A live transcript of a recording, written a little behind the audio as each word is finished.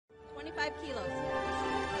25 kilos.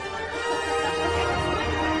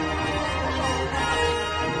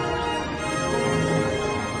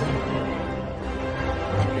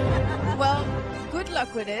 Well, good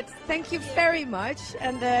luck with it. Thank you very much,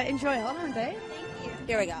 and enjoy holiday. Thank you.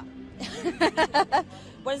 Here we go.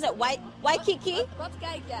 What is it? Waikiki? Wat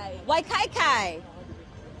kijk jij? Waikiki.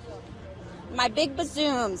 My big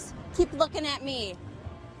bazooms. Keep looking at me.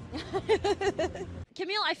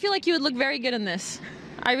 Camille, I feel like you would look very good in this.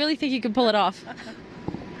 I really think you could pull it off.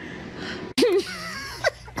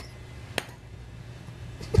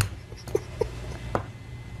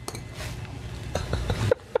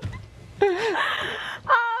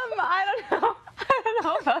 I don't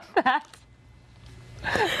know about that.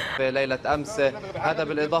 في ليلة أمس هذا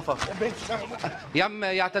بالإضافة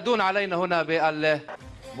يعتدون علينا هنا بال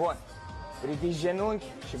Bun. Ridici genunchi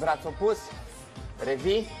și braț opus.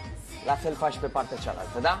 Revii. La fel faci pe partea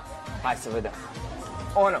cealaltă, da? Hai să vedem.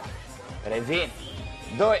 1. Revii.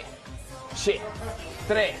 2. Și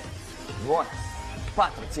 3. Bun.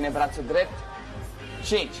 4. Ține brațul drept.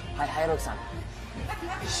 5. Hai, Roxana.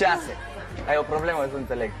 6. Ai o problemă, să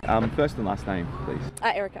înțeleg. First and last name, please.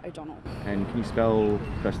 Erica O'Donnell. And can you spell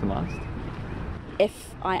first and last?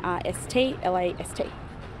 Firstlast.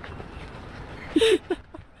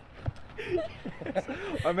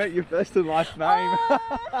 I meant your first and last name.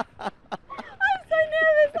 I'm so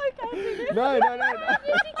nervous, I can't do this. No.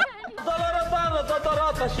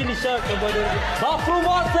 Arată și lișacă, bă, da,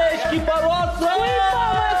 frumoasă, eșchiparoasă!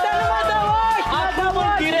 Acum în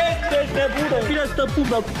direct, ești nebună! Fine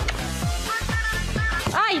stăpână!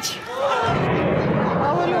 Aici!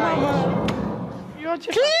 Aoleu, mamă! Eu ce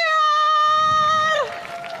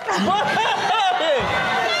fac?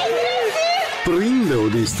 Prinde o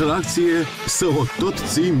distracție să o tot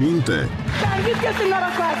ții minte.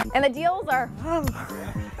 And the deals are...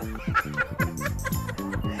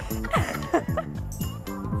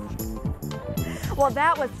 Well,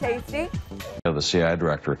 that was tasty. The CIA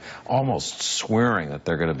director almost swearing that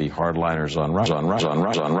they're going to be hardliners on Russia.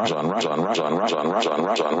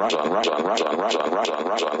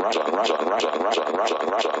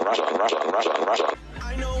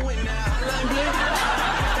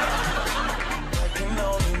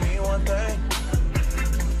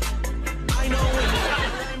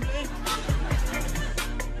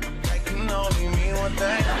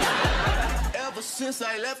 Since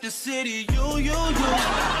I left the city,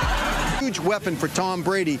 Huge weapon for Tom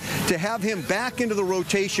Brady to have him back into the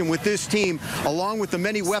rotation with this team, along with the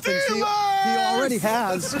many weapons he already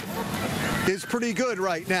has, is pretty good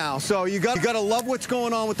right now. So you got to love what's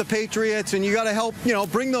going on with the Patriots, and you got to help,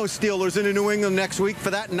 bring those Steelers into New England next week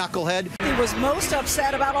for that knucklehead. He was most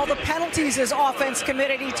upset about all the penalties his offense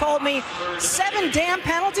committed. He told me 7 damn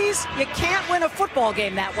penalties. You can't win a football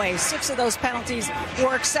game that way. 6 of those penalties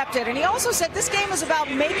were accepted. And he also said this game is about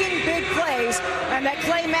making big plays and that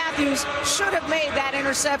Clay Matthews should have made that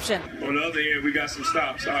interception. On the other end, we got some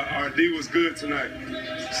stops. Our D was good tonight.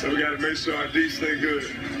 So we got to make sure our D stay good.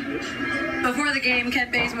 Before the game,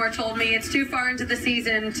 Kent Bazemore told me it's too far into the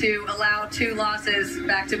season to allow 2 losses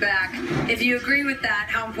back-to-back. If you agree with that,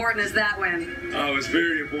 how important is that win? Oh, it's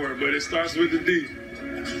very important, but it starts with the D.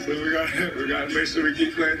 So we got to make sure we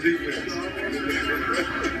keep playing defense.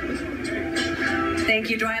 Thank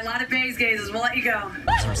you, Dwight. A lot of Bays gazes. We'll let you go.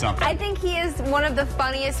 I think he is one of the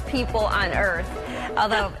funniest people on earth.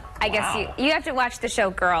 Although, I guess you have to watch the show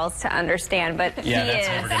Girls to understand, but yeah, he that's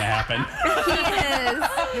is. never going to happen. He is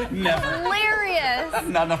Never. hilarious.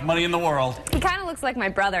 Not enough money in the world. He kind of looks like my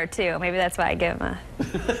brother, too. Maybe that's why I give him a...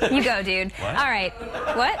 You go, dude. What? All right.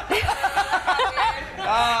 What?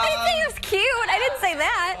 I didn't say he was cute. I didn't say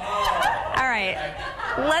that. All right.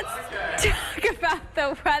 Let's talk about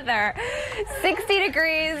the weather. 60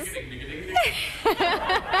 degrees.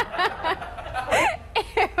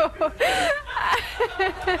 Ew.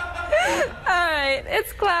 All right.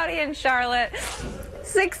 It's cloudy in Charlotte.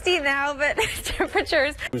 60 now, but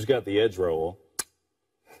temperatures... Who's got the edge roll?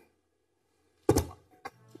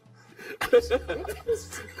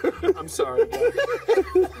 I'm sorry.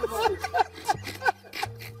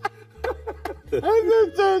 I'm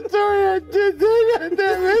so sorry I did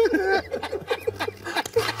that.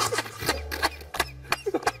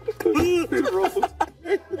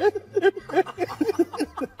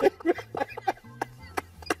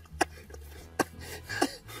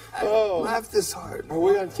 Oh, laugh this hard. Are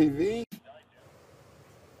we on TV?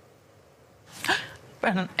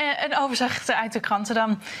 Een overzicht uit de kranten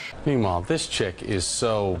dan. Meanwhile, this chick is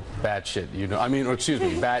so bad shit. Excuse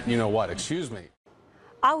me, bad you know what, excuse me.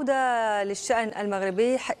 عودة للشأن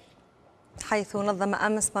المغربي حيث نظم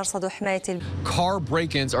أمس مرصد حماية. Car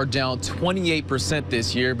break-ins are down 28%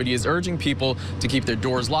 this year, but he is urging people to keep their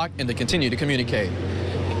doors locked and to continue to communicate.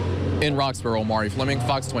 In Roxborough, Mari Fleming,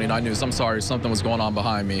 Fox 29 News. I'm sorry, something was going on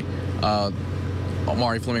behind me.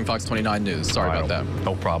 Mari Fleming, Fox 29 News. Sorry about that.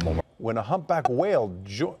 No problem. When a humpback whale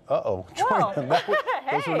joined them.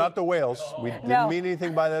 Those were not the whales. We didn't mean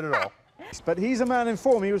anything by that at all. But he's a man in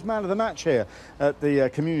form. He was man of the match here at the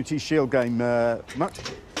Community Shield game. Much.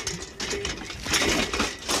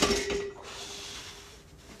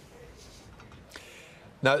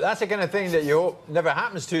 Now, that's the kind of thing that you hope never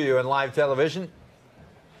happens to you in live television.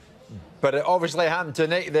 But it obviously happened to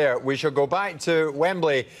Nick there. We shall go back to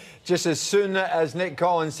Wembley just as soon as Nick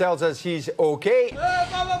Collins tells us he's okay.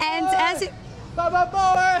 And as it...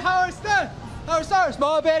 Howard Stern,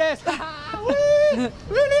 small bit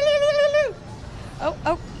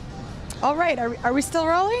Oh. All right, are we still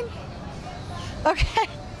rolling? Okay.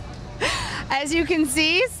 As you can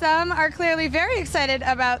see, some are clearly very excited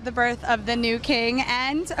about the birth of the new king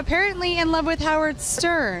and apparently in love with Howard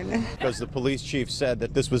Stern. Because the police chief said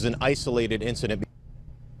that this was an isolated incident.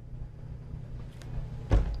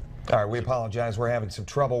 All right, we apologize. We're having some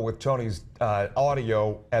trouble with Tony's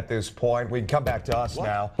audio at this point. We can come back to us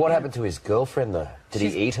now. What happened to his girlfriend, though? Did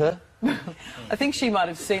he eat her? I think she might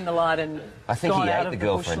have seen the light and I think gone he out ate of the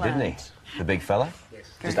girlfriend, didn't he? The big fella? Yes.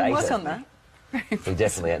 Just Good ate work it. on that. He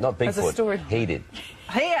definitely ate. Not As a story. Bigfoot. He did.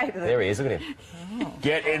 He ate it. There he is. Look at him. Oh.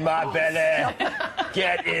 Get in my belly.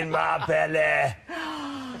 Get in my belly.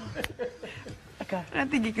 Okay. I don't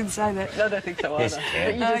think you can say that. No, I don't think so either. Yes, you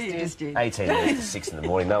can. You just did. 18 minutes to 6 in the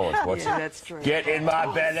morning. No one's watching. Yeah, that's true. Get in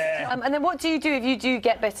my belly. And then what do you do if you do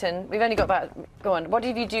get bitten? We've only got about... Go on. What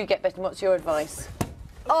if you do get bitten? What's your advice?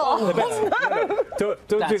 Oh, no! Don't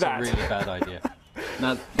do that. That's a really bad idea.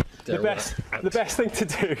 No, the best thing to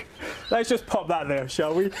do, let's just pop that there,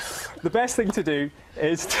 shall we? The best thing to do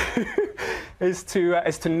is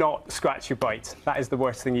to not scratch your bite. That is the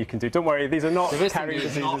worst thing you can do. Don't worry, these are not carrying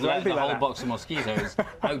diseases or not let anything the like whole that. box of mosquitoes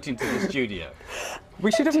out into the studio.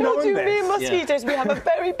 We should have known Told you this. me and mosquitoes, we have a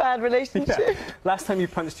very bad relationship. Yeah. Last time you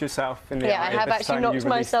punched yourself in the Yeah, eye. I have this actually time knocked you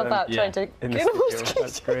myself released out them trying to in the get a studio. mosquito.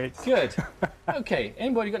 That's great. Good. Okay,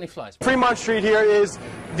 anybody got any flies? Fremont Street here is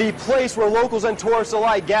the place where locals and tourists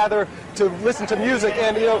alike gather to listen to music,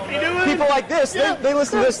 and you know, people like this, they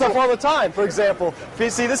listen to this stuff all the time. For example, if you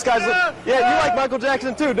see this guy's, you like Michael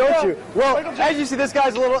Jackson too, don't you? Well, as you see, this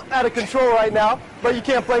guy's a little out of control right now, but you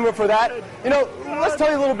can't blame him for that. You know, let's tell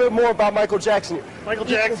you a little bit more about Michael Jackson. Michael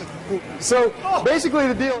Jackson. So basically,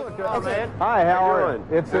 the deal. Hi, how are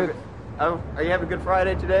you? Are you having a good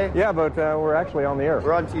Friday today? Yeah, but we're actually on the air.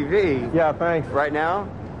 We're on TV. Yeah, thanks. Right now?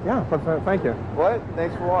 Yeah, thank you. What?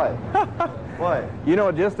 Thanks for what? What? You know,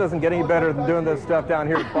 it just doesn't get any better than doing this stuff down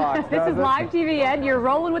here at Fox. This is live TV, Ed. You're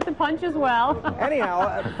rolling with the punch as well.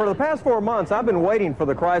 Anyhow, for the past 4 months, I've been waiting for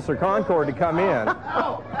the Chrysler Concorde to come in.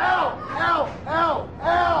 Ow! Ow! Ow! Ow!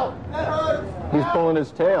 Ow! That hurts! He's pulling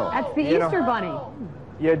his tail. That's the Easter Bunny.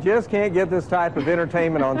 You just can't get this type of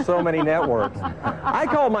entertainment on so many networks. I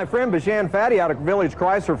called my friend Bashan Fatty out of Village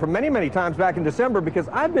Chrysler for many, many times back in December because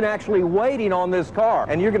I've been actually waiting on this car,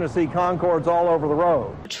 and you're going to see Concordes all over the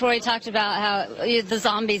road. Troy talked about how the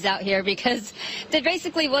zombies out here, because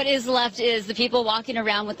basically what is left is the people walking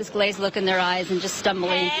around with this glazed look in their eyes and just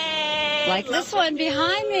stumbling. Like this one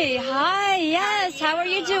behind me. Hi, yes. How are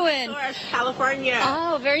you doing? California.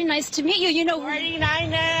 Oh, very nice to meet you. You know,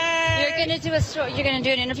 49ers. You're going to do a story. You're going to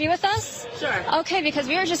do an interview with us? Sure. Okay, because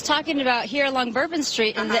we were just talking about here along Bourbon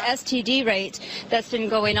Street and the STD rate that's been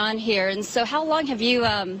going on here. And so, how long have you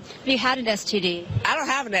had an STD? I don't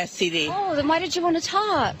have an STD. Oh, then why did you want to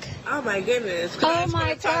talk? Oh my goodness. Oh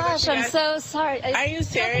my gosh, I'm so sorry. Are you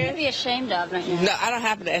serious? Nothing to be ashamed of right now. No, I don't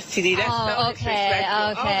have an STD. That's so okay,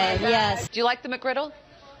 disrespectful. yes. Do you like the McGriddle?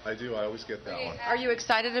 I do. I always get that one. Are you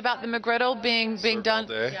excited about the McGriddle being done?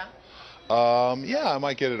 Yeah. Yeah, I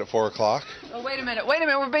might get it at 4 o'clock. Oh, wait a minute.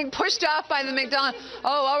 We're being pushed off by the McDonald's.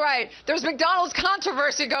 Oh, all right. There's McDonald's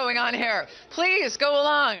controversy going on here. Please go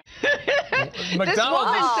along. This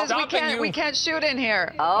woman says we can't shoot in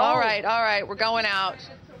here. Oh. All right. We're going out.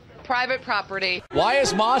 Private property. Why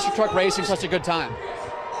is monster truck racing such a good time?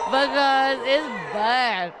 Because it's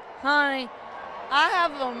bad. Honey, I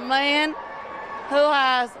have a man who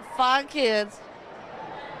has 5 kids.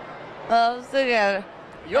 Loves together.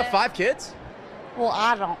 You have 5 kids? Well,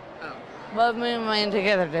 I don't. Oh. But me and man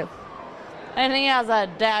together do. And he has a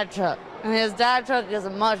dad truck. And his dad truck is a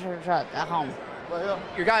monster truck at home.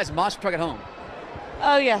 Your guy has a monster truck at home.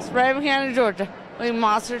 Oh, yes. Raven County, Georgia. We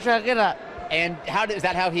monster truck it up. And is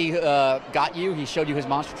that how he got you? He showed you his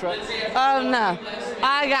monster truck? Oh, no.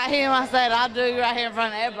 I got him. I said, I'll do you right here in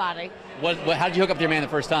front of everybody. How did you hook up with your man the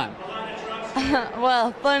first time?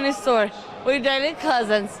 Well, funny story. We dated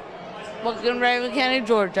cousins, working in Raven County,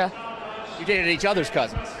 Georgia. You dated each other's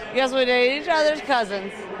cousins? Yes, we dated each other's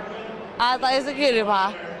cousins. I thought he was a cutie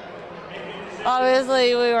pie.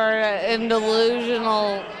 Obviously, we were in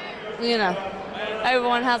delusional, you know,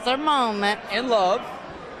 everyone has their moment. In love?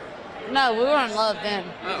 No, we weren't in love then.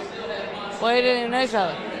 Oh. We didn't even know each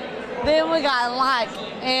other. Then we got like,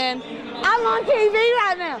 and I'm on TV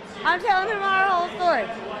right now. I'm telling him our whole story.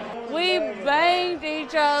 We banged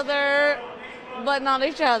each other, but not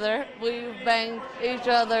each other. We banged each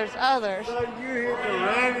other's others. So you hit the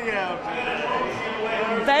radio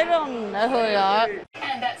today. They don't know who we are.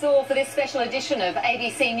 And that's all for this special edition of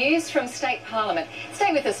ABC News from State Parliament.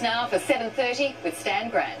 Stay with us now for 7:30 with Stan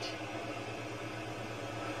Grant.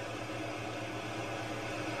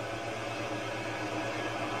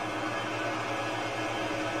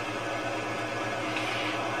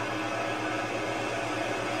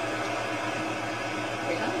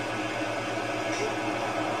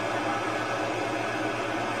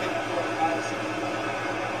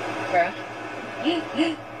 Where? We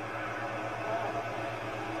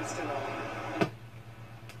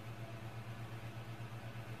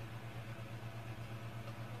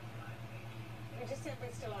just said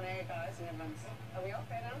we're still on air, guys, and everyone's... Are we off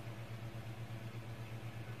air now?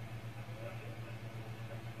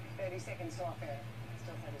 30 seconds to off air.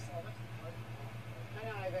 Still 30 seconds. I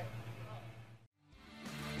know, but...